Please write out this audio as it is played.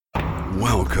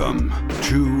Welcome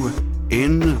to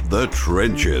In the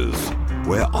Trenches,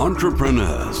 where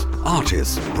entrepreneurs,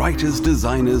 artists, writers,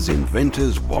 designers,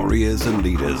 inventors, warriors, and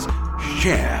leaders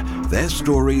share their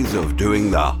stories of doing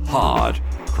the hard,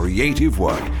 creative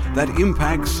work that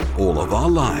impacts all of our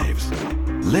lives.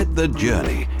 Let the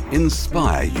journey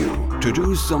inspire you to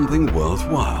do something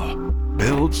worthwhile,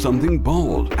 build something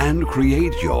bold, and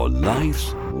create your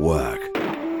life's work.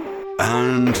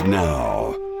 And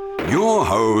now, your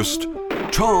host,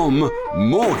 Tom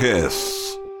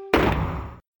Morkis.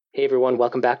 Hey everyone,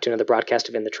 welcome back to another broadcast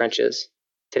of In the Trenches.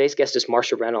 Today's guest is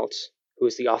Marsha Reynolds, who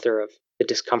is the author of The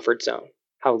Discomfort Zone,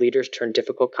 How Leaders Turn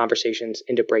Difficult Conversations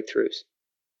into Breakthroughs.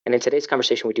 And in today's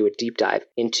conversation, we do a deep dive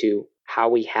into how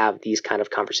we have these kind of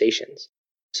conversations.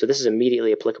 So this is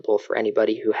immediately applicable for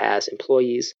anybody who has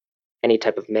employees, any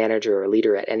type of manager or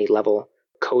leader at any level,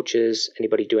 coaches,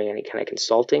 anybody doing any kind of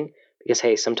consulting, because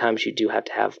hey, sometimes you do have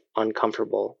to have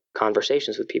uncomfortable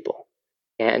conversations with people.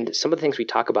 And some of the things we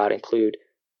talk about include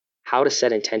how to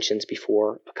set intentions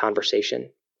before a conversation,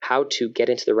 how to get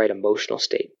into the right emotional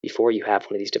state before you have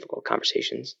one of these difficult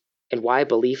conversations, and why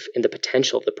belief in the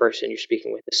potential of the person you're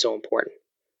speaking with is so important.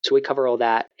 So we cover all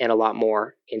that and a lot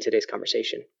more in today's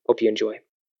conversation. Hope you enjoy.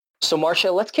 So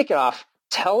Marsha, let's kick it off.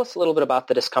 Tell us a little bit about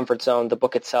The Discomfort Zone, the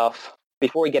book itself.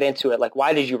 Before we get into it,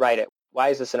 why did you write it? Why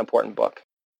is this an important book?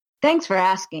 Thanks for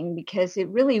asking, because it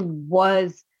really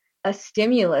was a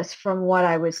stimulus from what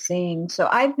I was seeing. So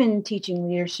I've been teaching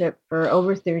leadership for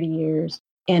over 30 years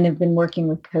and have been working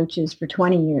with coaches for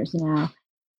 20 years now.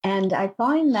 And I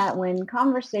find that when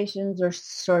conversations are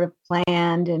sort of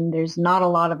planned and there's not a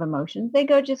lot of emotions, they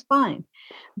go just fine.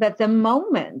 But the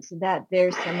moment that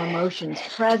there's some emotions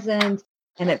present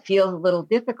and it feels a little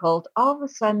difficult, all of a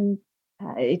sudden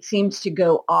it seems to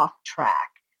go off track,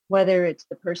 whether it's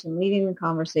the person leading the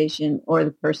conversation or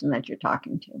the person that you're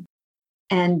talking to.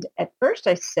 And at first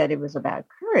I said it was about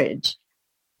courage,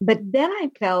 but then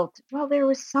I felt, well, there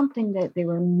was something that they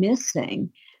were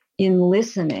missing in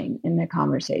listening in the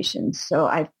conversation. So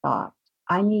I thought,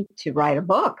 I need to write a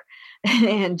book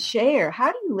and share.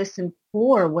 How do you listen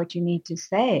for what you need to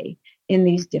say in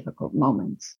these difficult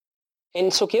moments?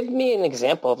 And so give me an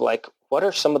example of what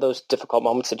are some of those difficult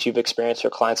moments that you've experienced or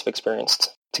clients have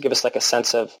experienced to give us a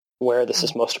sense of where this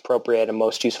is most appropriate and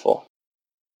most useful.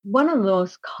 One of the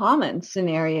most common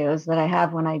scenarios that I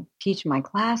have when I teach my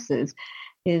classes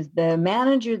is the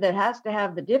manager that has to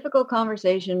have the difficult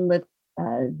conversation with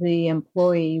the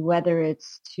employee, whether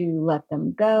it's to let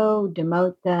them go,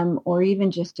 demote them, or even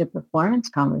just a performance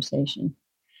conversation.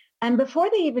 And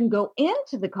before they even go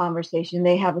into the conversation,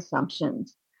 they have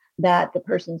assumptions that the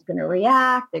person's going to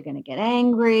react, they're going to get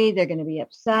angry, they're going to be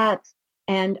upset.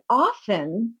 And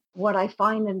often what I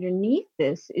find underneath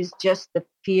this is just the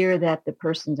fear that the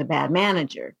person's a bad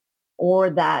manager or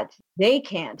that they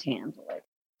can't handle it.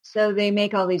 So they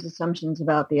make all these assumptions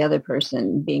about the other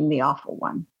person being the awful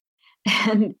one.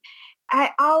 And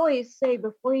I always say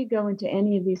before you go into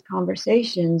any of these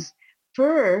conversations,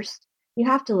 first, you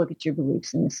have to look at your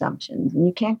beliefs and assumptions, and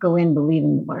you can't go in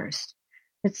believing the worst.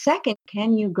 But second,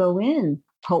 can you go in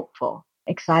hopeful,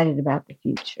 excited about the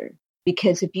future?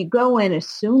 Because if you go in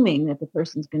assuming that the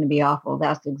person's going to be awful,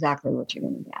 that's exactly what you're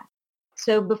going to get.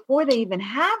 So before they even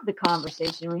have the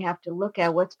conversation, we have to look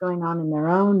at what's going on in their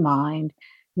own mind.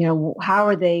 How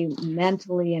are they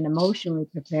mentally and emotionally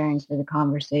preparing for the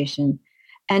conversation?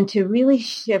 And to really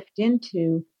shift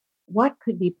into what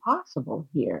could be possible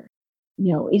here.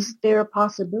 Is there a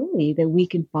possibility that we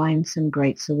can find some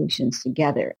great solutions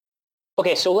together?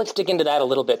 Okay, so let's dig into that a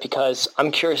little bit because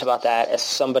I'm curious about that as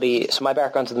somebody. So my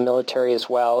background's in the military as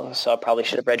well, so I probably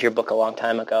should have read your book a long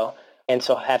time ago. And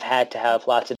so have had to have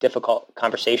lots of difficult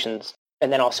conversations.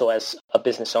 And then also as a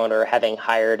business owner, having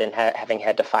hired and having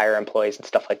had to fire employees and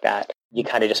stuff like that, you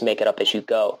kind of just make it up as you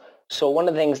go. So one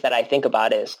of the things that I think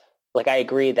about is, I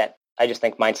agree that I just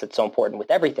think mindset's so important with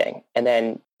everything. And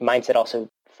then mindset also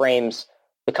frames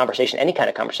the conversation, any kind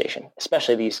of conversation,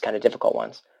 especially these kind of difficult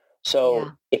ones.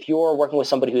 So if you're working with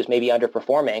somebody who's maybe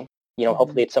underperforming,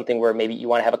 hopefully it's something where maybe you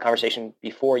want to have a conversation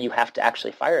before you have to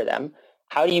actually fire them.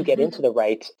 How do you get into the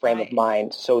right frame of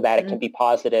mind so that it can be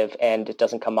positive and it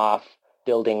doesn't come off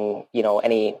building,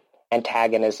 any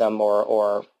antagonism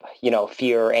or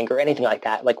fear or anger, anything like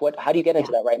that? How do you get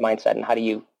into that right mindset and how do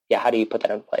you put that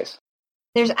in place?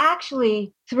 There's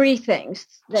actually 3 things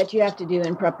that you have to do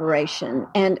in preparation.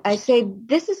 And I say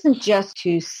this isn't just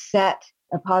to set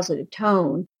a positive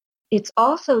tone. It's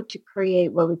also to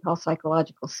create what we call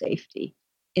psychological safety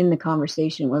in the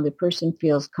conversation where the person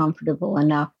feels comfortable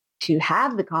enough to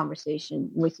have the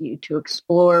conversation with you, to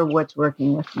explore what's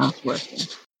working, what's not working.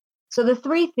 So the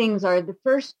three things are, the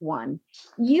first one,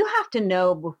 you have to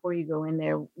know before you go in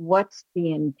there, what's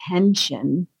the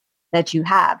intention that you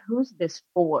have? Who's this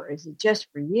for? Is it just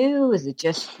for you? Is it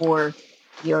just for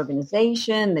the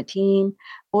organization, the team?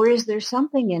 Or is there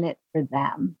something in it for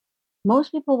them?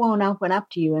 Most people won't open up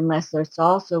to you unless there's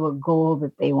also a goal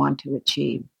that they want to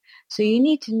achieve. So you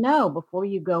need to know before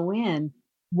you go in,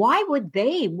 why would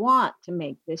they want to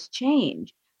make this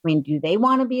change? I mean, do they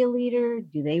want to be a leader?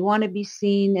 Do they want to be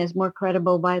seen as more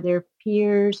credible by their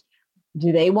peers?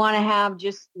 Do they want to have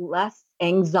just less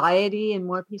anxiety and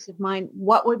more peace of mind?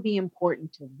 What would be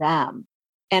important to them?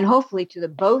 And hopefully to the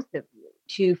both of you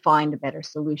to find a better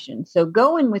solution. So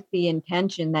go in with the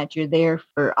intention that you're there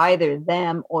for either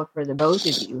them or for the both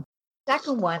of you.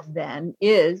 Second one then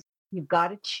is you've got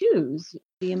to choose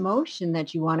the emotion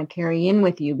that you want to carry in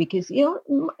with you, because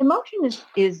emotion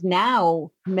is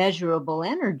now measurable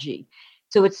energy.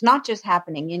 So it's not just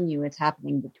happening in you, it's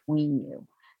happening between you.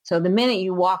 So the minute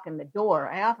you walk in the door,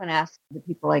 I often ask the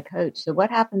people I coach, so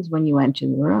what happens when you enter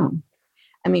the room?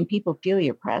 I mean, people feel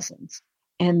your presence.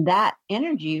 And that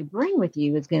energy you bring with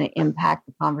you is going to impact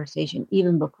the conversation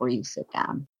even before you sit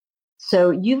down.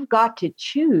 So you've got to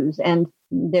choose. And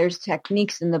there's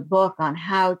techniques in the book on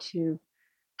how to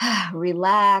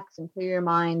relax and clear your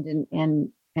mind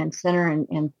and center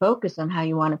and focus on how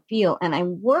you want to feel. And I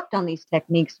worked on these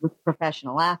techniques with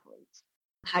professional athletes.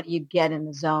 How do you get in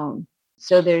the zone?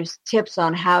 So there's tips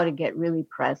on how to get really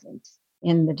present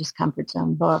in the Discomfort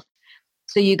Zone book.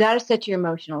 So you got to set your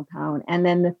emotional tone. And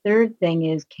then the third thing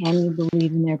is, can you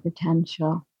believe in their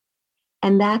potential?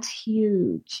 And that's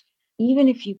huge. Even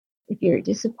if you're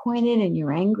disappointed and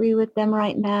you're angry with them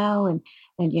right now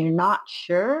and you're not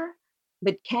sure,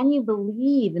 but can you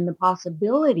believe in the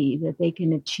possibility that they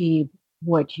can achieve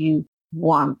what you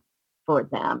want for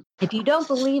them? If you don't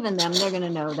believe in them, they're going to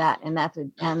know that. And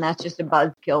that's just a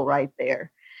buzzkill right there.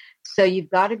 So you've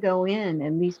got to go in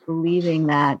at least believing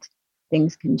that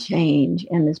things can change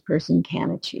and this person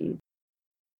can achieve.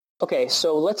 Okay,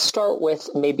 so let's start with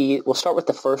we'll start with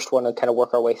the first one and kind of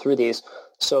work our way through these.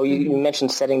 So you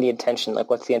mentioned setting the intention, like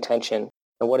what's the intention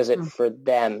and what is it for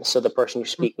them? So the person you're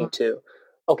speaking to.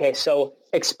 Okay, so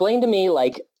explain to me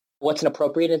like what's an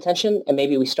appropriate intention, and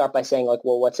maybe we start by saying like,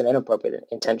 well, what's an inappropriate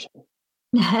intention?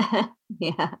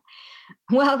 Yeah.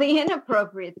 Well, the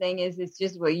inappropriate thing is it's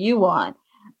just what you want.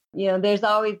 There's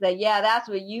always that, yeah, that's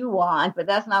what you want, but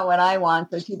that's not what I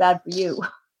want, so too bad for you.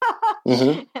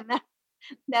 And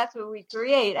that's what we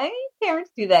create. I mean,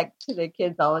 parents do that to their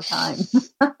kids all the time.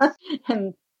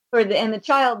 and the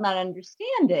child not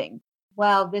understanding,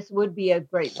 well, this would be a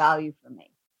great value for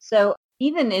me. So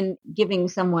even in giving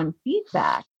someone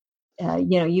feedback,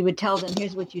 you would tell them,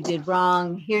 here's what you did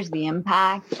wrong. Here's the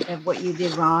impact of what you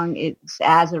did wrong. It's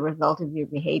as a result of your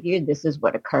behavior. This is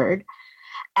what occurred.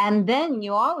 And then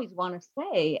you always want to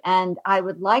say, and I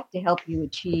would like to help you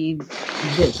achieve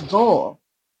this goal.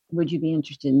 Would you be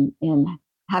interested in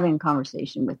having a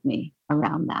conversation with me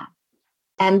around that?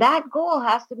 And that goal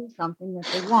has to be something that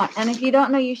they want. And if you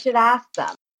don't know, you should ask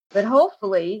them. But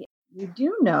hopefully you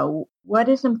do know what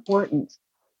is important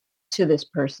to this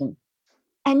person.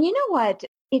 And you know what?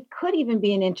 It could even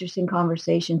be an interesting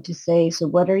conversation to say, so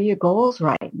what are your goals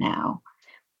right now?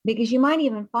 Because you might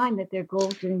even find that their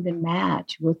goals don't even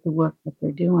match with the work that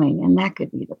they're doing, and that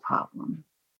could be the problem.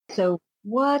 So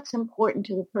what's important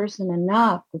to the person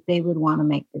enough that they would want to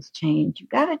make this change?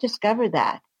 You've got to discover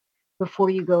that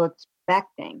before you go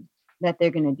expecting that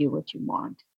they're going to do what you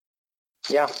want.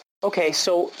 Yeah. Okay,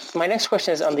 so my next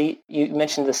question is you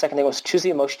mentioned the second thing was choose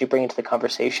the emotion you bring into the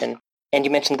conversation. And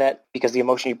you mentioned that because the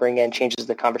emotion you bring in changes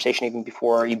the conversation even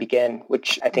before you begin,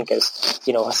 which I think is,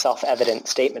 a self-evident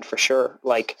statement for sure.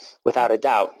 Like, without a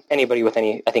doubt, anybody with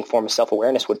any, I think, form of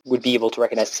self-awareness would be able to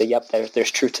recognize and say, yep, there's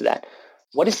truth to that.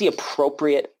 What is the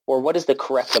appropriate or what is the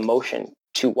correct emotion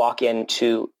to walk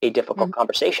into a difficult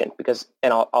conversation? Because,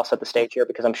 and I'll set the stage here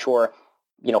because I'm sure,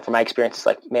 from my experience, it's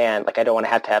like, man, like I don't want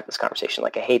to have this conversation.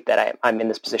 Like I hate that I'm in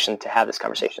this position to have this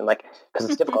conversation. Like, because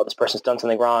it's difficult. This person's done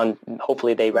something wrong.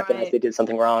 Hopefully they recognize they did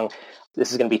something wrong.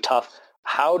 This is going to be tough.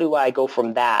 How do I go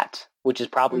from that, which is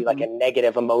probably like a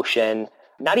negative emotion,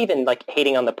 not even like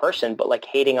hating on the person, but like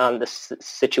hating on the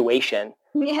situation.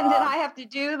 Yeah, and then I have to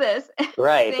do this.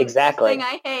 Right, exactly. Thing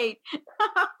I hate.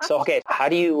 So, okay, how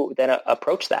do you then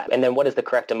approach that? And then what is the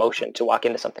correct emotion to walk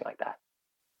into something like that?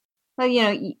 Well,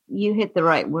 you hit the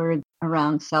right word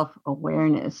around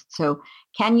self-awareness. So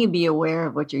can you be aware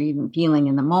of what you're even feeling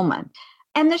in the moment?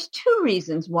 And there's two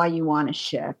reasons why you want to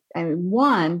shift. I mean,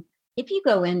 one, if you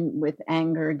go in with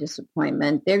anger,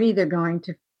 disappointment, they're either going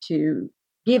to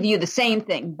give you the same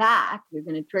thing back. You're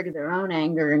going to trigger their own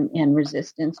anger and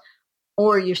resistance,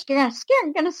 or you're going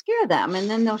to scare them, and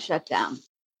then they'll shut down.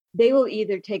 They will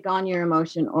either take on your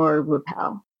emotion or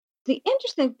repel. The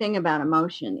interesting thing about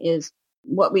emotion is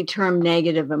what we term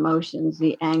negative emotions,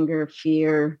 the anger,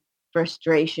 fear,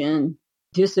 frustration,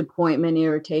 disappointment,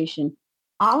 irritation.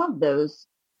 All of those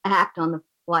act on the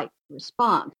flight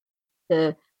response.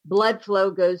 The blood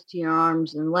flow goes to your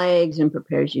arms and legs and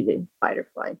prepares you to fight or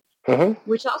flight,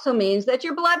 which also means that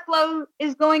your blood flow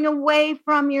is going away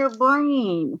from your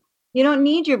brain. You don't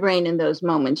need your brain in those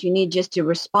moments. You need just to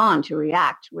respond, to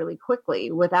react really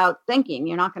quickly without thinking.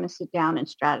 You're not going to sit down and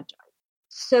strategize.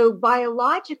 So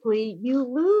biologically, you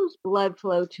lose blood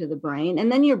flow to the brain,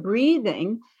 and then your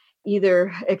breathing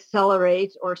either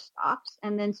accelerates or stops,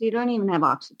 and then so you don't even have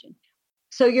oxygen.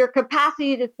 So your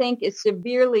capacity to think is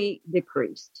severely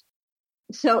decreased.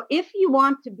 So if you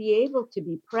want to be able to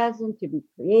be present, to be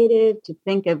creative, to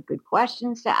think of good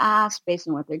questions to ask based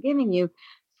on what they're giving you,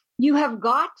 you have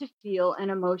got to feel an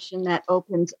emotion that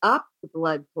opens up the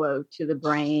blood flow to the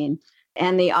brain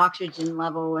and the oxygen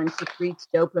level and secretes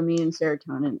dopamine and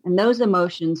serotonin. And those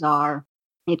emotions are,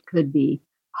 it could be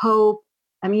hope.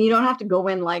 I mean, you don't have to go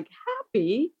in like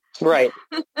happy. Right.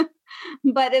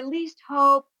 But at least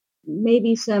hope,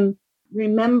 maybe some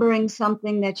remembering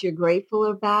something that you're grateful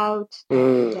about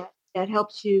that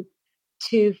helps you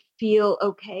to feel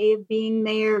okay of being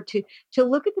there, to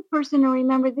look at the person and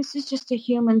remember this is just a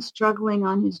human struggling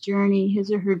on his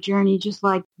or her journey, just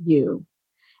like you.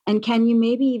 And can you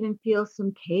maybe even feel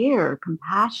some care,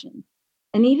 compassion,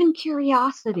 and even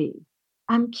curiosity?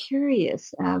 I'm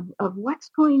curious of what's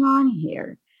going on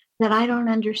here that I don't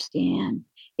understand.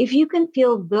 If you can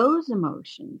feel those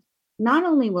emotions, not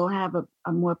only will have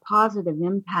a more positive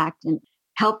impact and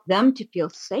help them to feel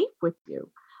safe with you,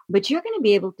 but you're going to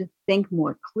be able to think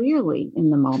more clearly in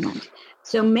the moment.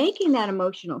 So making that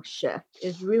emotional shift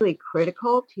is really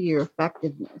critical to your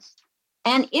effectiveness.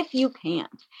 And if you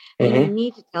can't, then you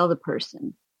need to tell the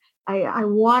person, I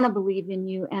want to believe in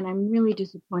you, and I'm really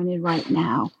disappointed right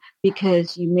now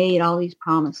because you made all these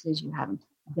promises you haven't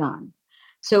done.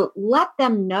 So let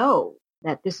them know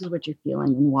that this is what you're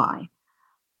feeling and why.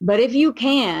 But if you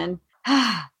can,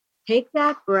 take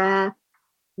that breath,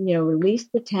 release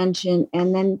the tension,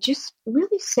 and then just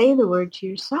really say the word to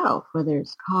yourself, whether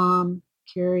it's calm,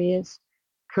 curious,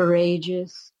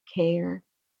 courageous, care.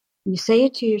 You say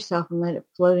it to yourself and let it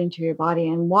float into your body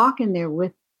and walk in there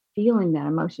with feeling that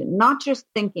emotion, not just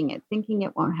thinking it. Thinking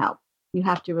it won't help. You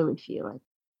have to really feel it.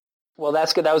 Well,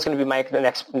 that's good. That was going to be my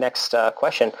next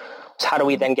question. So how do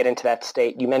we then get into that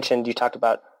state? You talked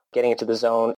about getting into the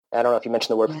zone. I don't know if you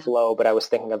mentioned the word flow, but I was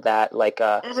thinking of that.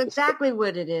 That's exactly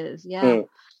what it is. Yeah.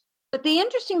 But the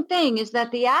interesting thing is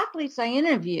that the athletes I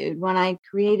interviewed when I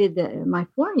created my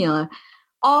formula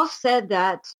all said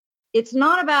that it's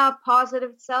not about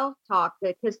positive self-talk,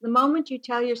 because the moment you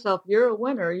tell yourself you're a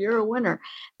winner,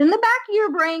 then the back of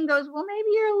your brain goes, well, maybe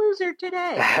you're a loser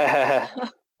today.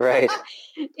 Right.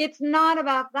 It's not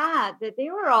about that they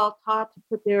were all taught to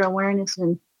put their awareness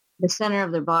in the center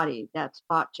of their body, that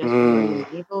spot just where you're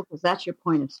able, because that's your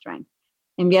point of strength.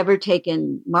 Have you ever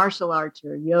taken martial arts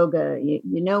or yoga? You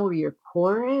know where your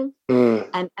core is?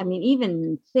 And I mean,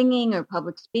 even singing or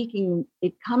public speaking,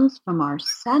 it comes from our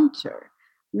center,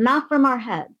 not from our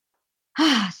head.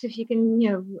 So if you can,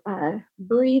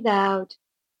 breathe out,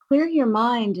 clear your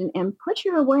mind, and put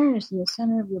your awareness in the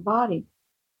center of your body.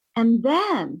 And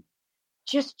then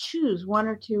just choose one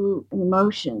or two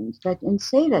emotions and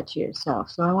say that to yourself.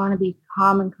 So I want to be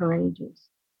calm and courageous.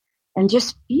 And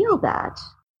just feel that.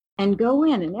 And go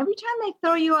in, and every time they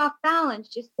throw you off balance,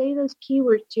 just say those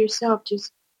keywords to yourself.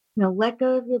 Just, let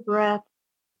go of your breath.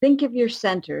 Think of your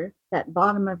center, that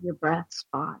bottom of your breath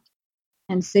spot,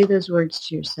 and say those words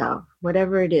to yourself,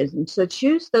 whatever it is. And so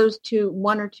choose those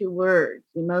one or two words,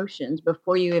 emotions,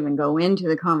 before you even go into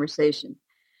the conversation.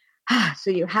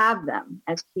 So you have them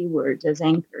as keywords, as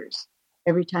anchors,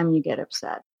 every time you get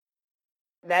upset.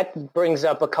 That brings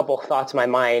up a couple thoughts in my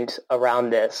mind around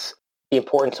this. The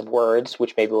importance of words,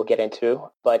 which maybe we'll get into,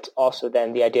 but also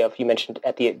then the idea of, you mentioned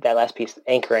at that last piece,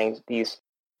 anchoring these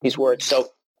words. So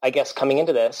I guess coming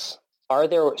into this, are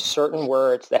there certain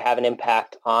words that have an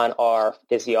impact on our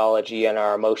physiology and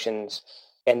our emotions?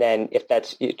 And then if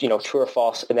that's, true or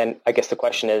false, and then I guess the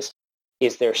question is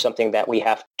there something that we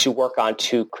have to work on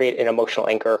to create an emotional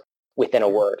anchor within a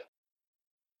word?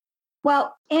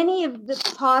 Well, any of the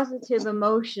positive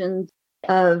emotions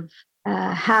of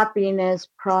happiness,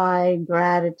 pride,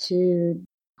 gratitude,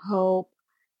 hope,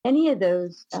 any of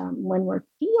those, when we're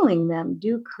feeling them,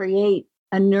 do create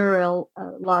a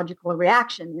neurological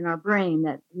reaction in our brain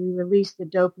that we release the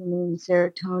dopamine,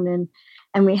 serotonin,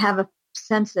 and we have a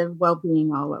sense of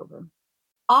well-being all over.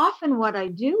 often what I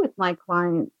do with my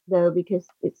clients, though, because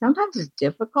sometimes it's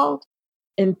difficult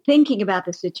in thinking about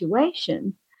the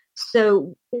situation.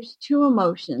 So there's two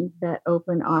emotions that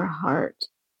open our heart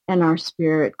and our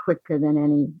spirit quicker than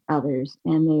any others,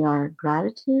 and they are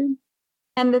gratitude.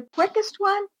 And the quickest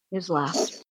one is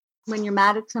laughter. When you're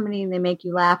mad at somebody and they make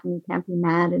you laugh and you can't be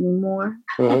mad anymore.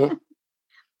 Mm-hmm.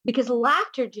 Because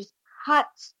laughter just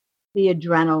cuts the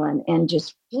adrenaline and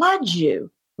just floods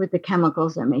you with the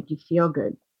chemicals that make you feel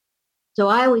good. So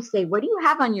I always say, what do you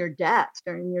have on your desk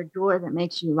or in your drawer that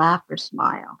makes you laugh or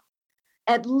smile?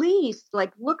 At least,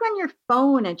 like, look on your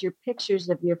phone at your pictures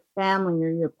of your family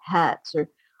or your pets or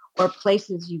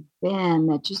places you've been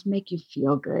that just make you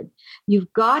feel good.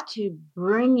 You've got to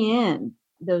bring in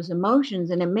those emotions,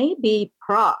 and it may be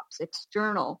props,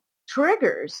 external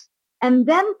triggers, and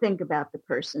then think about the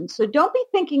person. So don't be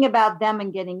thinking about them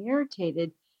and getting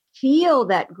irritated. Feel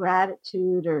that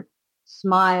gratitude or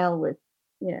smile with,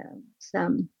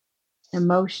 some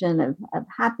emotion of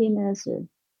happiness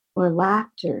or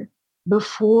laughter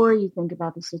before you think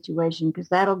about the situation, because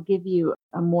that'll give you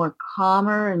a more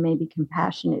calmer and maybe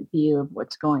compassionate view of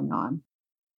what's going on.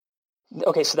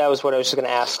 Okay, so that was what I was just going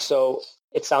to ask. So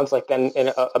it sounds like then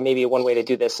maybe one way to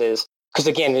do this is, because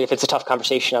again, if it's a tough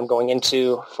conversation I'm going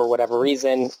into for whatever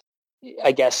reason,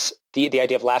 I guess the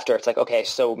idea of laughter, it's like, okay,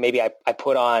 so maybe I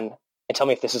put on, and tell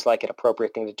me if this is like an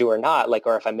appropriate thing to do or not, like,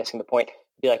 or if I'm missing the point.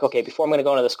 Be like, okay, before I'm going to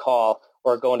go into this call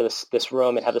or go into this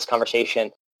room and have this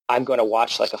conversation, I'm going to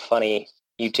watch like a funny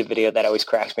YouTube video that always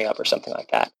cracks me up or something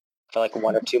like that for like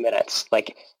 1 or 2 minutes.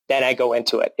 Like, then I go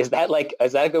into it. Is that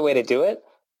a good way to do it?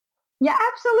 Yeah,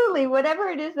 absolutely. Whatever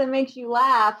it is that makes you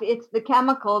laugh, it's the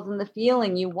chemicals and the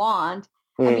feeling you want.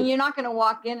 I mean, you're not going to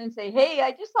walk in and say, hey,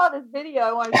 I just saw this video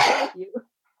I want to share with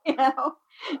you.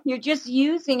 You're just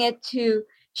using it to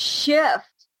shift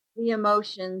the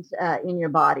emotions in your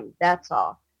body. That's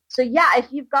all. So yeah, if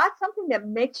you've got something that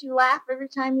makes you laugh every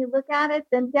time you look at it,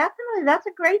 then definitely that's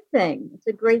a great thing. It's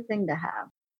a great thing to have.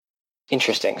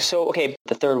 Interesting. So, okay,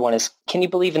 the third one is, can you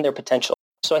believe in their potential?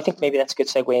 So I think maybe that's a good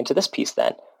segue into this piece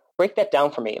then. Break that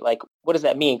down for me. Like, what does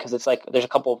that mean? Because it's like there's a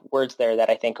couple of words there that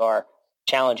I think are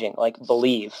challenging, like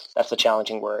believe. That's a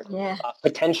challenging word. Yeah.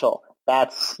 Potential.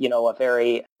 That's, a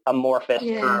very amorphous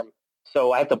term.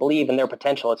 So I have to believe in their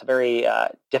potential. It's a very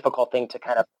difficult thing to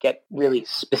kind of get really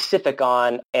specific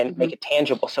on and make it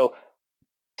tangible. So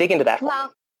dig into that.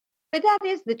 Well, but that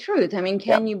is the truth. I mean,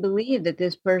 can you believe that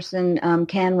this person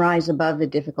can rise above the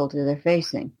difficulty they're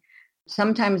facing?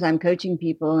 Sometimes I'm coaching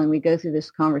people and we go through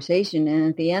this conversation and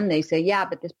at the end they say, yeah,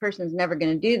 but this person's never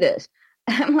going to do this.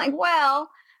 I'm like, well,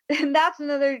 that's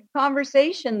another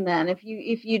conversation then. If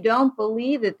you don't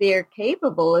believe that they're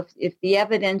capable, if the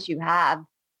evidence you have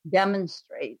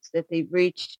demonstrates that they've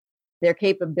reached their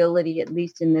capability, at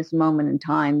least in this moment in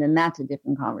time, then that's a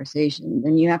different conversation.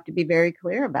 Then you have to be very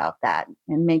clear about that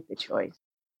and make the choice.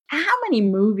 How many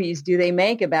movies do they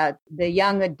make about the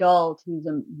young adult who's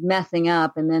messing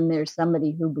up, and then there's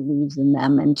somebody who believes in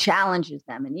them and challenges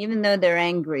them, and even though they're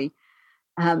angry,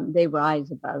 they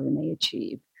rise above and they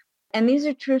achieve. And these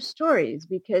are true stories,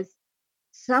 because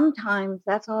sometimes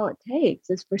that's all it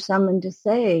takes is for someone to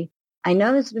say, I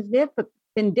know this has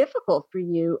been difficult for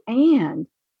you, and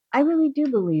I really do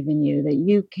believe in you, that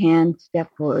you can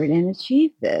step forward and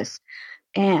achieve this.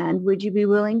 And would you be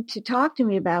willing to talk to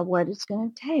me about what it's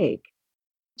going to take?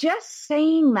 Just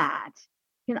saying that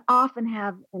can often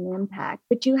have an impact,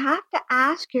 but you have to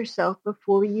ask yourself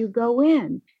before you go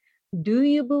in, do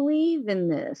you believe in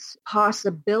this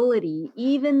possibility,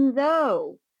 even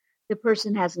though the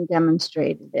person hasn't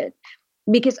demonstrated it?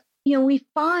 Because, we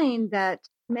find that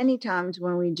many times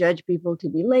when we judge people to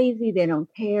be lazy, they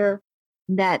don't care,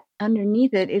 that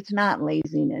underneath it, it's not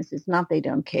laziness. It's not they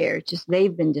don't care. It's just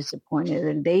they've been disappointed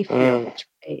and they feel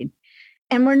betrayed.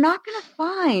 And we're not going to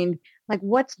find, like,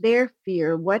 what's their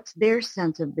fear? What's their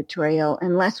sense of betrayal?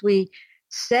 Unless we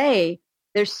say,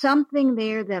 there's something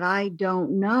there that I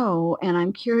don't know, and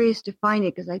I'm curious to find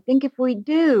it, because I think if we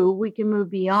do, we can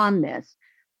move beyond this.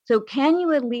 So can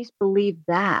you at least believe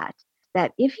that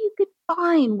if you could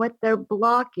find what their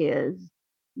block is,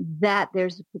 that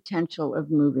there's a potential of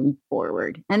moving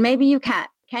forward? And maybe you can't.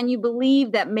 Can you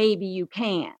believe that maybe you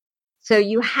can? So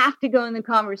you have to go in the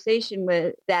conversation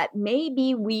with that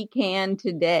maybe we can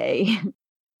today.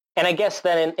 And I guess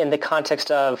then in the context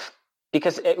of,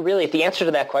 because it really, if the answer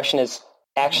to that question is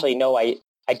actually, no, I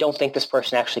don't think this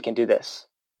person actually can do this,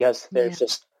 because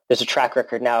there's a track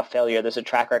record now of failure. There's a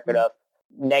track record of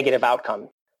negative outcome.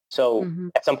 So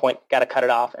at some point, got to cut it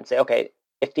off and say, okay,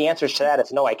 if the answer to that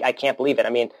is no, I can't believe it. I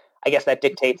mean, I guess that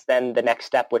dictates then the next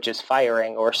step, which is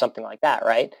firing or something like that,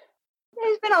 right?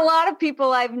 There's been a lot of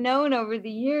people I've known over the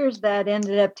years that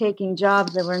ended up taking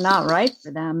jobs that were not right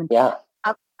for them. And Yeah.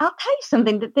 I'll tell you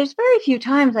something, that there's very few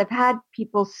times I've had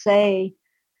people say,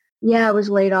 yeah, I was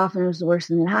laid off and it was the worst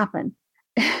thing that happened.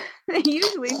 They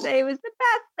usually say it was the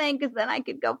best thing because then I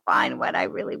could go find what I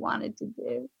really wanted to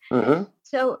do. Mm-hmm.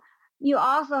 So you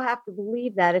also have to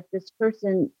believe that if this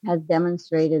person has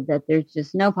demonstrated that there's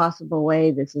just no possible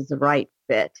way this is the right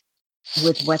fit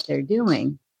with what they're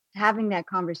doing, having that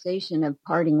conversation of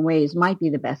parting ways might be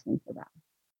the best thing for them.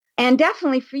 And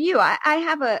definitely for you. I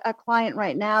have a client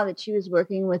right now that she was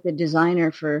working with a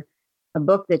designer for a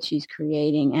book that she's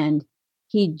creating, and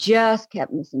he just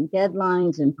kept missing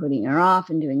deadlines and putting her off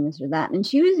and doing this or that. And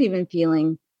she was even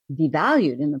feeling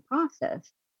devalued in the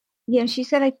process. Yeah, she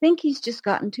said, I think he's just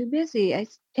gotten too busy. And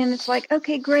it's like,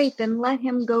 okay, great. Then let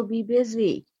him go be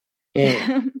busy.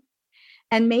 Yeah.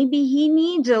 And maybe he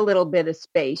needs a little bit of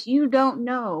space. You don't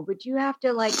know, but you have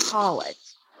to call it.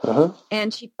 Uh-huh.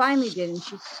 And she finally did. And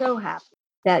she's so happy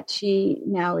that she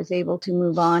now is able to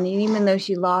move on. And even though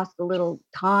she lost a little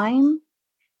time,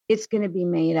 it's going to be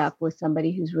made up with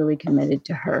somebody who's really committed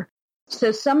to her.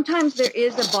 So sometimes there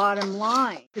is a bottom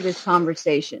line to this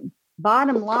conversation.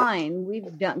 Bottom line,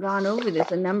 we've gone over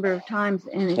this a number of times,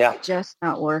 and it's just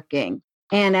not working.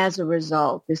 And as a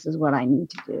result, this is what I need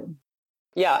to do.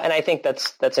 Yeah, and I think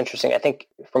that's interesting. I think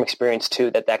from experience,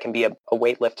 too, that can be a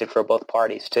weight lifted for both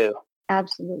parties, too.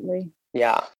 Absolutely.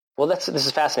 Yeah. Well, this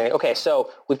is fascinating. Okay,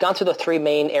 so we've gone through the three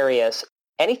main areas.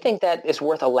 Anything that is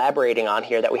worth elaborating on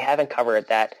here that we haven't covered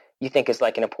that you think is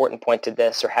an important point to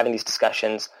this or having these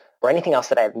discussions, or anything else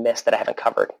that I've missed that I haven't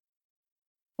covered?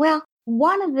 Well,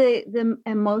 one of the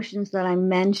emotions that I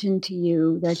mentioned to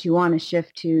you that you want to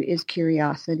shift to is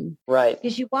curiosity. Right.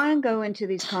 Because you want to go into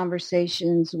these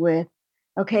conversations with,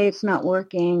 okay, it's not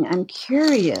working. I'm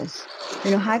curious.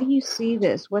 How do you see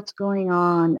this? What's going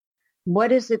on?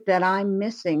 What is it that I'm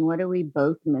missing? What are we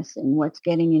both missing? What's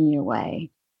getting in your way?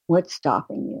 What's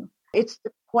stopping you? It's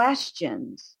the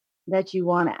questions that you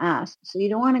want to ask. So you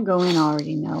don't want to go in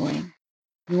already knowing.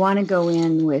 You want to go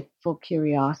in with full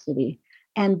curiosity.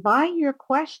 And by your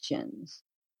questions,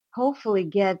 hopefully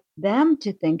get them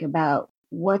to think about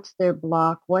what's their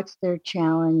block, what's their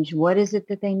challenge, what is it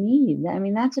that they need? I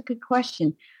mean, that's a good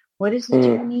question. What is it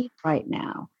you need right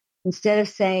now? Instead of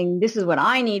saying, this is what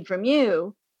I need from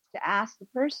you, to ask the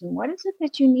person, what is it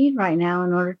that you need right now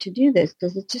in order to do this?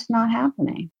 Because it's just not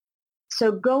happening.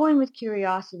 So go in with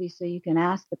curiosity so you can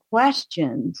ask the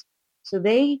questions so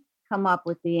they come up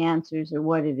with the answers or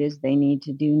what it is they need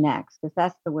to do next, because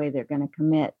that's the way they're going to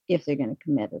commit, if they're going to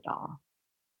commit at all.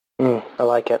 I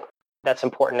like it. That's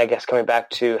important, I guess, coming back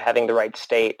to having the right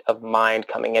state of mind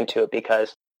coming into it,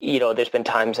 because, there's been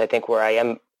times I think where I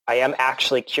am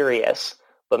actually curious,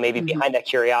 but maybe behind that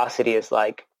curiosity is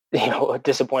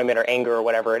disappointment or anger or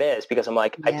whatever it is, because I'm I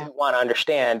do want to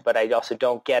understand, but I also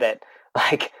don't get it.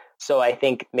 So I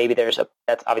think maybe that's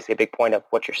obviously a big point of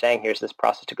what you're saying here is this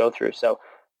process to go through. So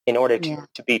in order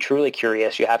to be truly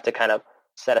curious, you have to kind of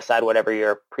set aside whatever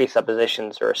your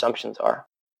presuppositions or assumptions are.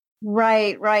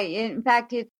 Right. In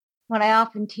fact, what I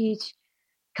often teach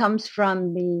comes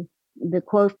from the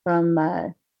quote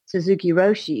from Suzuki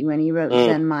Roshi when he wrote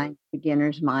Zen Mind,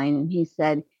 Beginner's Mind. And he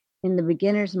said, in the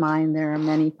beginner's mind, there are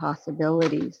many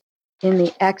possibilities. In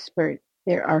the expert,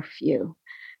 there are few.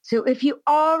 So if you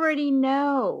already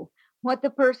know what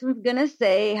the person's going to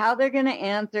say, how they're going to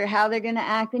answer, how they're going to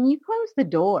act, then you close the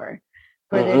door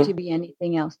for there to be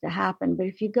anything else to happen. But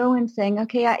if you go in saying,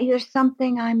 okay, there's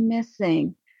something I'm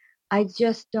missing, I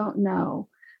just don't know,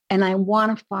 and I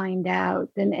want to find out,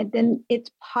 then it's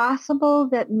possible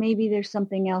that maybe there's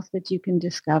something else that you can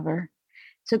discover.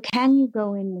 So can you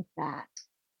go in with that?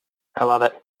 I love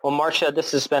it. Well, Marcia,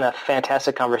 this has been a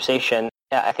fantastic conversation.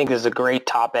 I think this is a great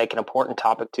topic, an important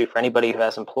topic, too, for anybody who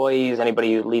has employees,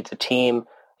 anybody who leads a team,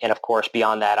 and, of course,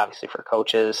 beyond that, obviously, for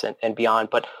coaches and beyond.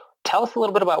 But tell us a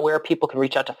little bit about where people can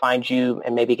reach out to find you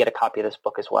and maybe get a copy of this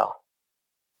book as well.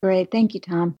 Great. Thank you,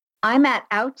 Tom. I'm at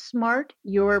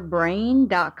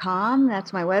outsmartyourbrain.com.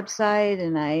 That's my website,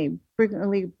 and I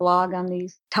frequently blog on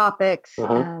these topics.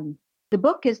 The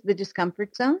book is The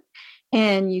Discomfort Zone,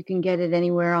 and you can get it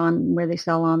anywhere on where they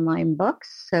sell online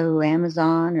books. So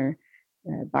Amazon or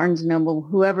Barnes & Noble,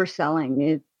 whoever's selling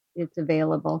it, it's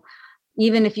available.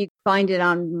 Even if you find it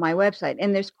on my website.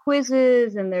 And there's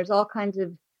quizzes and there's all kinds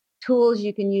of tools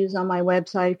you can use on my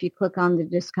website if you click on The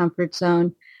Discomfort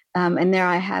Zone. And there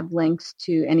I have links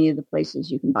to any of the places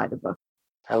you can buy the book.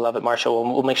 I love it, Marcia.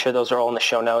 We'll make sure those are all in the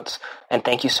show notes. And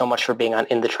thank you so much for being on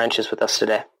In the Trenches with us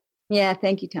today. Yeah,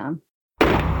 thank you, Tom.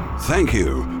 Thank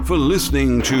you for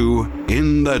listening to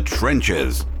In the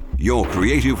Trenches. Your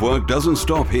creative work doesn't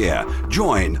stop here.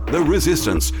 Join The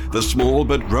Resistance, the small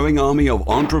but growing army of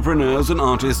entrepreneurs and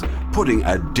artists putting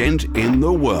a dent in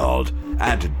the world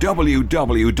at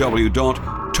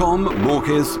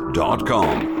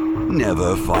www.tommorkes.com.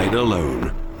 Never fight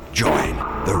alone. Join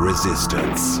The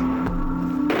Resistance.